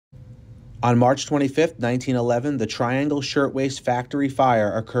On March 25, 1911, the Triangle Shirtwaist Factory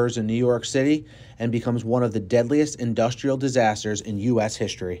fire occurs in New York City and becomes one of the deadliest industrial disasters in U.S.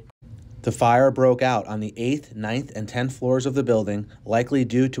 history. The fire broke out on the 8th, 9th, and 10th floors of the building, likely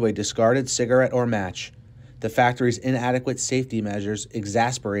due to a discarded cigarette or match. The factory's inadequate safety measures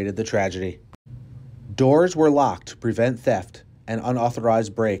exasperated the tragedy. Doors were locked to prevent theft and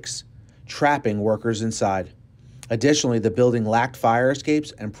unauthorized breaks, trapping workers inside. Additionally, the building lacked fire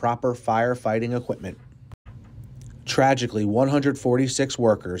escapes and proper firefighting equipment. Tragically, 146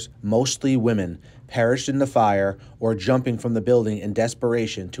 workers, mostly women, perished in the fire or jumping from the building in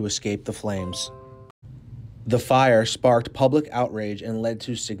desperation to escape the flames. The fire sparked public outrage and led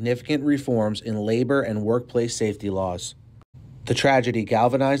to significant reforms in labor and workplace safety laws. The tragedy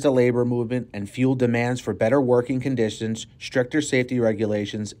galvanized the labor movement and fueled demands for better working conditions, stricter safety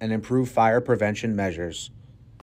regulations, and improved fire prevention measures.